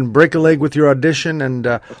 Again, break a leg with your audition, and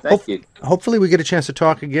thank you. Hopefully we get a chance to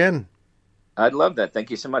talk again. I'd love that.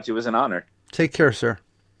 Thank you so much. It was an honor. Take care, sir.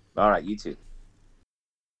 All right, you too.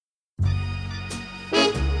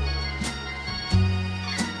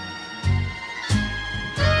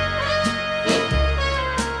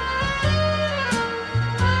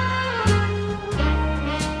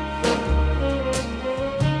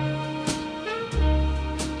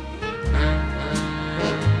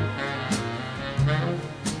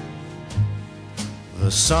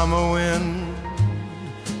 The summer wind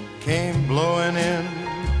came blowing in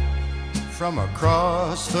from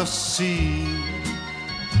across the sea.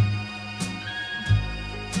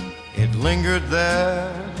 It lingered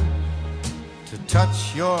there to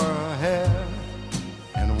touch your hair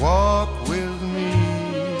and walk with me.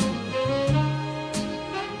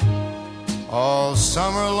 All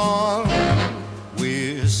summer long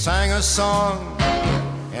we sang a song,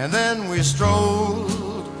 and then we strolled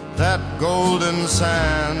that golden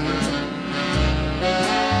sand.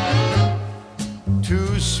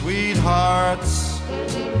 Two sweethearts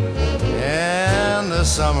and the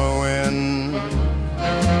summer wind,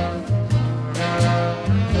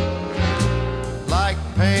 like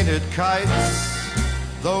painted kites,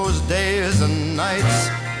 those days and nights,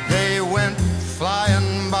 they went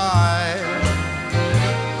flying by.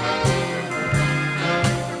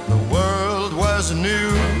 The world was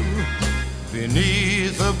new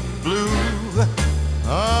beneath a blue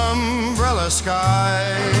umbrella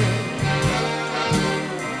sky.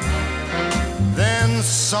 Then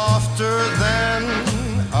softer than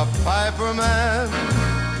a piper man,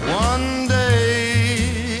 one day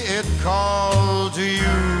it called to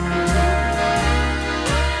you.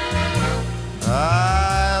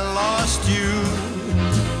 I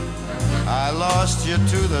lost you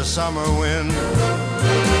to the summer wind.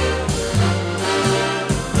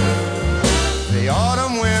 The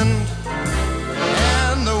autumn wind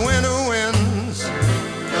and the winter winds,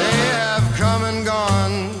 they have come and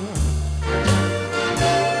gone.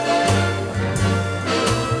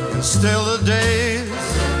 And still the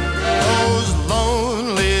days, those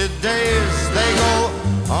lonely days, they go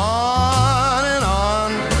on and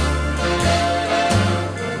on.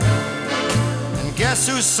 And guess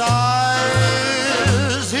who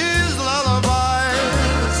sighs his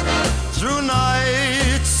lullabies through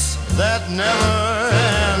nights that never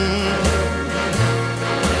end?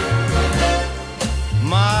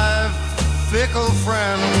 My fickle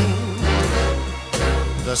friend,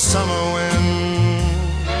 the summer wind.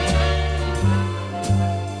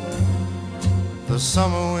 The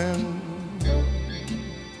summer wind,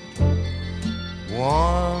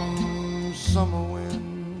 warm summer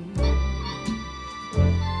wind,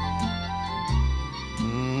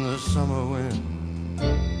 the summer wind.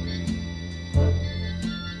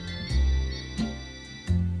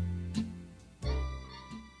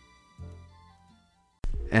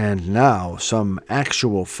 And now some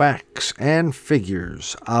actual facts and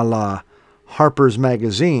figures a la Harper's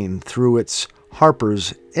Magazine through its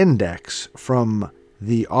Harper's Index from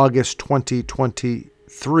the August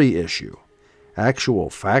 2023 issue. Actual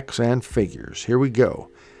facts and figures. Here we go.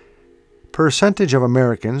 Percentage of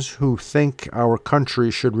Americans who think our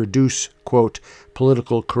country should reduce, quote,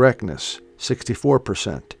 political correctness,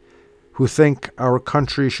 64%. Who think our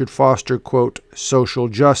country should foster, quote, social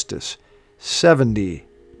justice,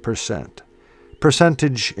 70%.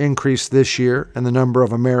 Percentage increase this year in the number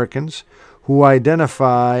of Americans who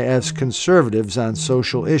identify as conservatives on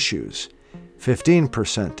social issues,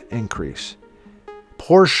 15% increase.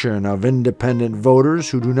 Portion of independent voters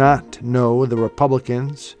who do not know the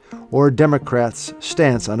Republicans or Democrats'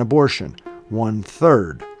 stance on abortion,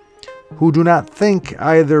 1/3. Who do not think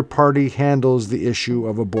either party handles the issue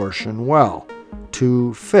of abortion well,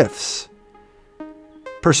 2/5.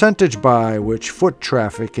 Percentage by which foot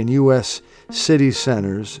traffic in U.S. city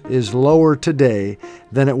centers is lower today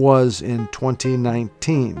than it was in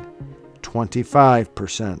 2019,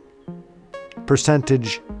 25%.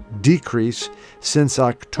 Percentage decrease since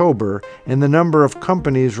October in the number of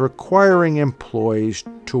companies requiring employees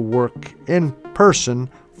to work in person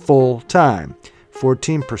full-time,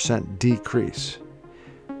 14% decrease.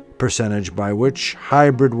 Percentage by which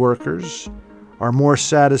hybrid workers are more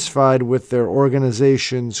satisfied with their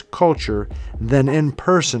organization's culture than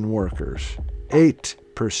in-person workers,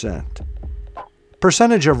 8%.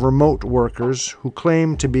 Percentage of remote workers who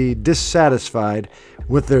claim to be dissatisfied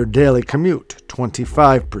with their daily commute,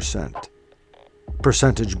 25%.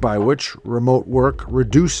 Percentage by which remote work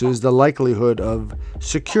reduces the likelihood of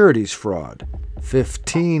securities fraud,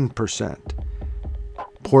 15%.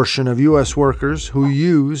 Portion of U.S. workers who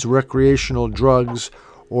use recreational drugs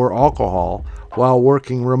or alcohol while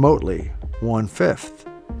working remotely, 1/5.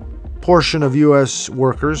 Portion of U.S.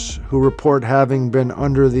 workers who report having been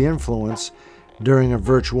under the influence during a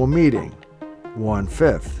virtual meeting,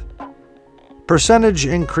 1/5. Percentage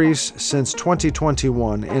increase since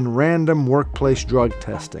 2021 in random workplace drug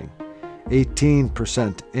testing,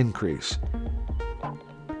 18% increase.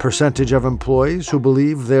 Percentage of employees who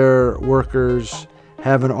believe their workers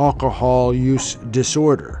have an alcohol use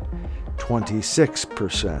disorder,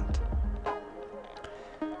 26%.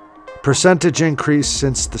 Percentage increase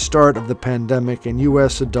since the start of the pandemic in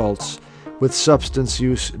U.S. adults with substance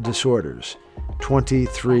use disorders.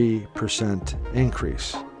 23%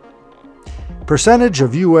 increase. Percentage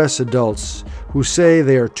of U.S. adults who say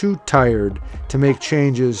they are too tired to make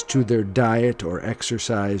changes to their diet or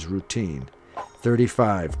exercise routine.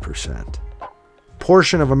 35%.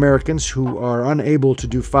 Portion of Americans who are unable to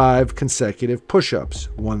do 5 consecutive push-ups.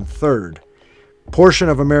 1/3. Portion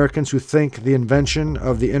of Americans who think the invention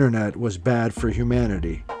of the internet was bad for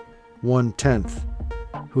humanity. 1/10.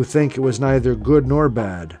 Who think it was neither good nor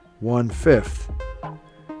bad. 1/5.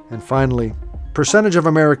 And finally, percentage of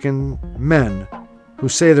American men who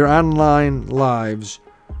say their online lives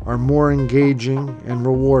are more engaging and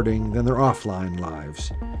rewarding than their offline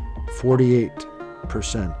lives.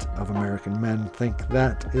 48% of American men think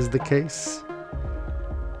that is the case.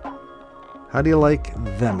 How do you like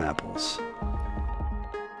them apples?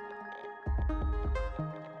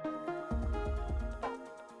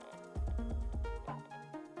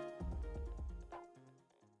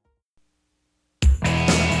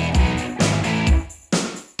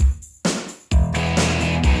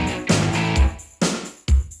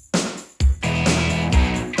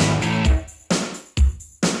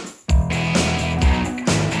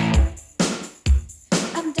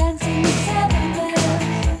 I'm dancing with 7 bells.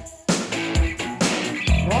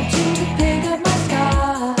 Want you to pick up my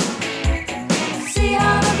star. See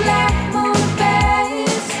how the black moon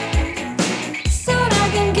fades. Soon I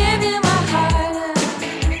can give you my heart.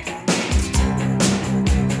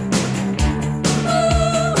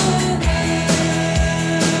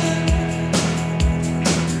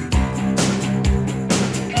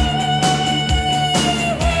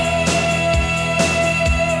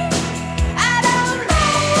 I don't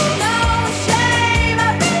know no shame, I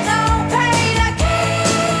feel no pain, I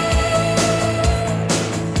can't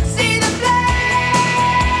see the flame,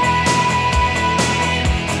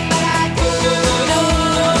 but I do know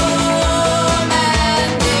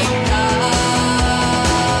romantic love.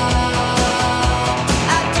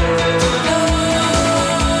 I do know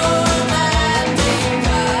romantic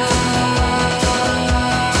love.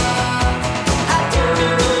 I do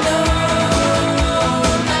know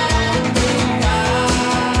romantic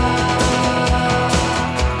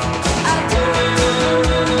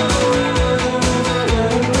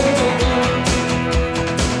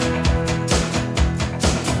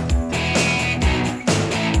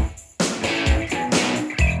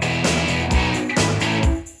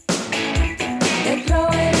They're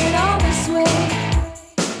throwing it all this way,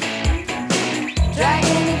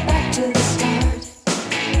 dragging it back to the start.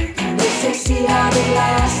 They say, see how the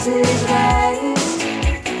glass is raised.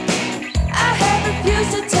 I have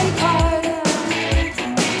refused to take part.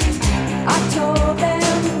 I told them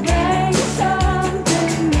to bring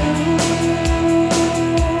something new.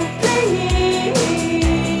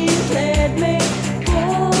 Please let me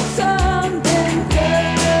pull something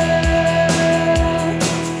through.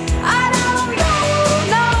 I don't know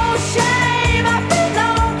no shame, I feel no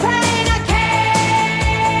pain, I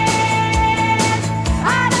can't. I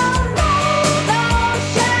don't know no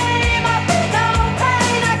shame, I feel no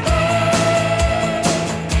pain, I can't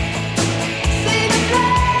see the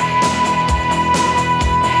flame,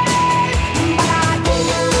 but I do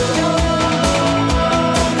know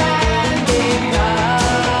romantic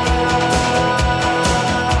love.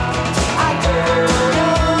 I do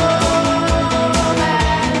know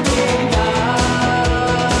romantic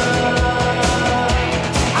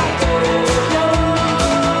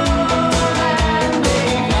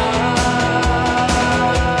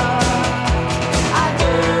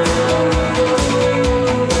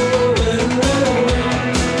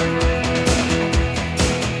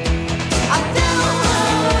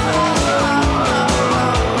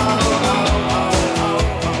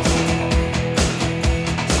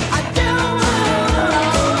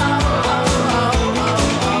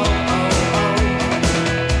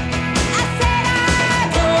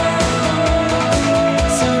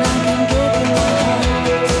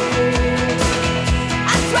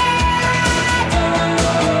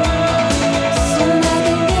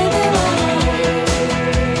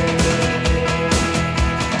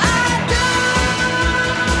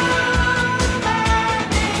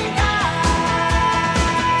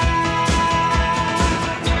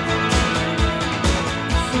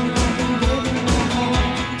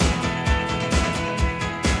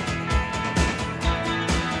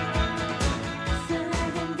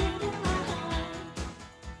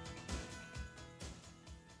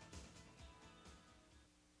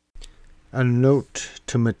A note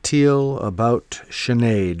to Mattiel about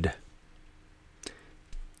Sinead.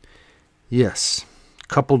 Yes,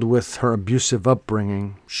 coupled with her abusive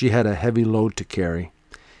upbringing, she had a heavy load to carry.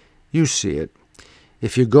 You see it.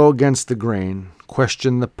 If you go against the grain,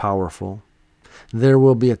 question the powerful, there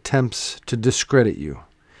will be attempts to discredit you,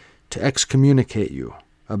 to excommunicate you,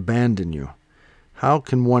 abandon you. How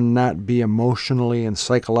can one not be emotionally and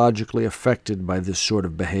psychologically affected by this sort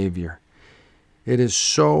of behavior? It is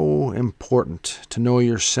so important to know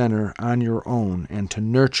your center on your own and to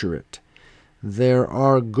nurture it. There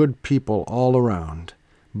are good people all around,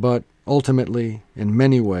 but ultimately, in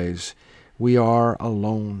many ways, we are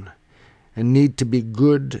alone and need to be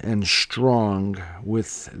good and strong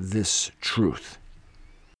with this truth.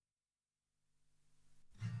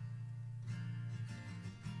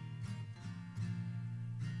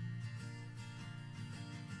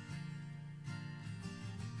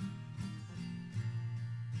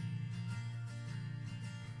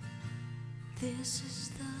 This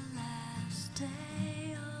is the last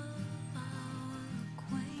day of our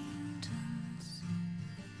acquaintance.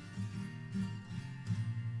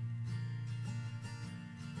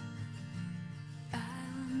 I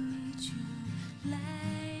will meet you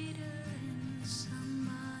later in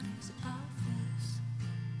somebody's office.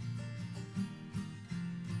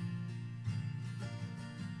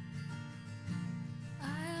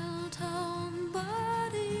 I'll talk,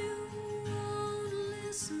 but you won't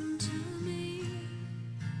listen to me.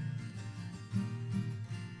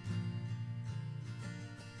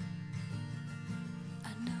 I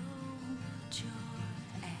know what your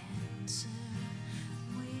answer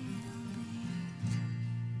will be.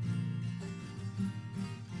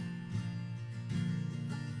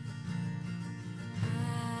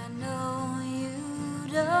 I know you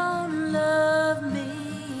don't love me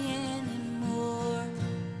anymore.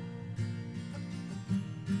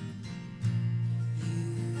 You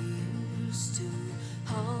used to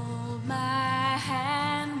hold my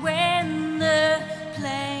hand when the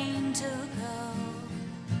plane took off.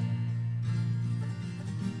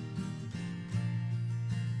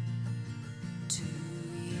 Two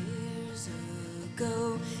years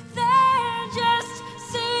ago, there just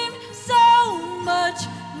seemed so much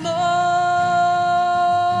more.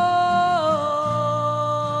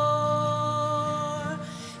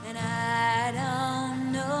 And I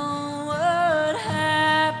don't know what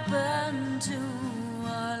happened to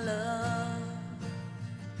our love.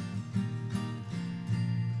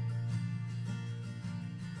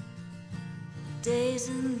 Days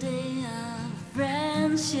and days of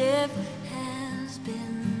friendship has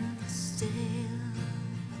been stale,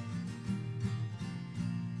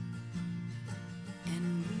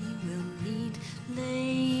 and we will meet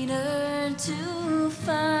later to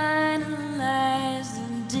finalize the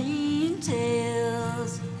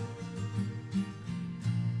details.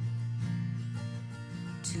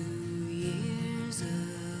 2 years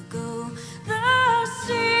ago, the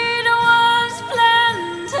seed was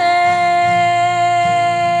planted,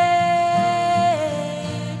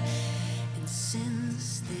 and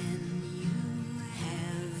since then you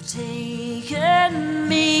have taken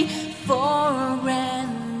me for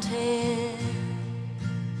granted.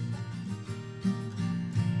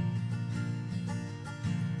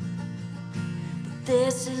 But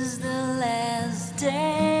this is the last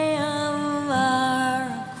day of our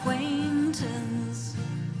acquaintance.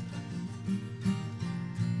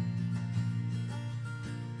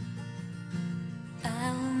 I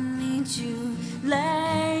will meet you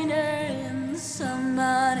later in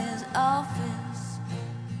somebody's office.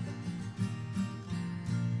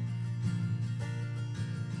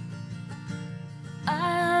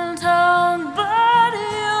 I'll talk, but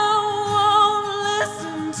you won't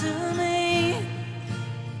listen to me.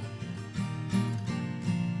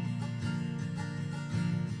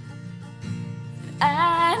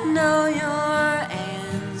 I know your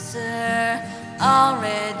answer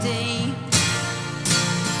already.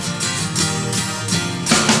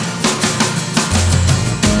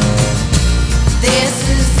 This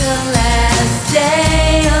is the last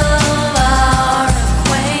day of our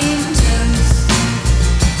acquaintance.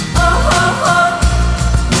 Oh, oh, oh.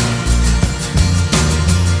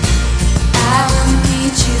 I will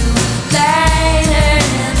meet you later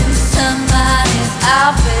in somebody's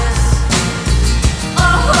office.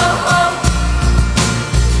 Oh, oh, oh.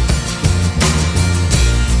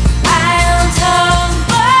 I'll talk,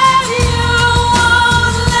 but you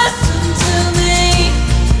won't listen to me.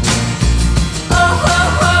 Oh,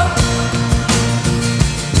 oh, oh.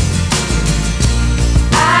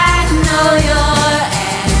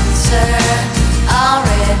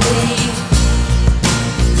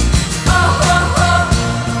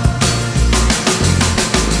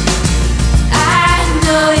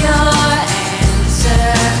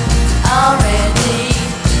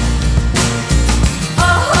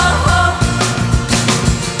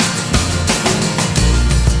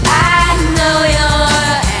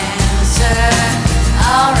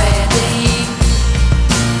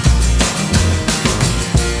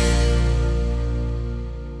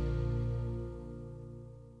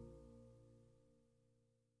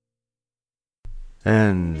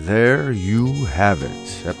 And there you have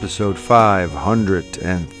it, episode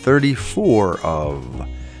 534 of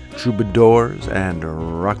Troubadours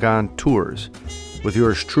and Raconteurs, with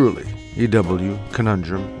yours truly, E.W.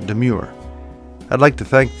 Conundrum Demure. I'd like to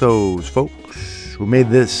thank those folks who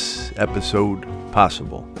made this episode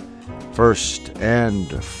possible. First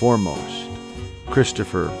and foremost,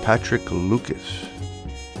 Christopher Patrick Lucas,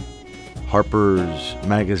 Harper's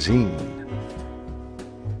Magazine,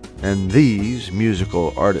 and these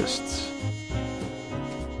musical artists: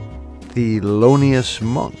 Thelonious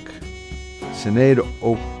Monk, Sinead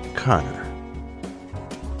O'Connor,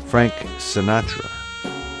 Frank Sinatra,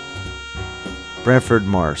 Branford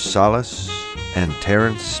Marsalis, and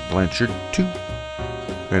Terence Blanchard too.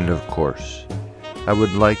 And of course, I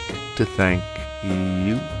would like to thank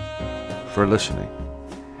you for listening.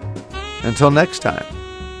 Until next time,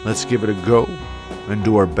 let's give it a go and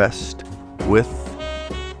do our best with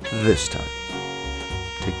this time.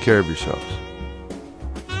 Take care of yourselves.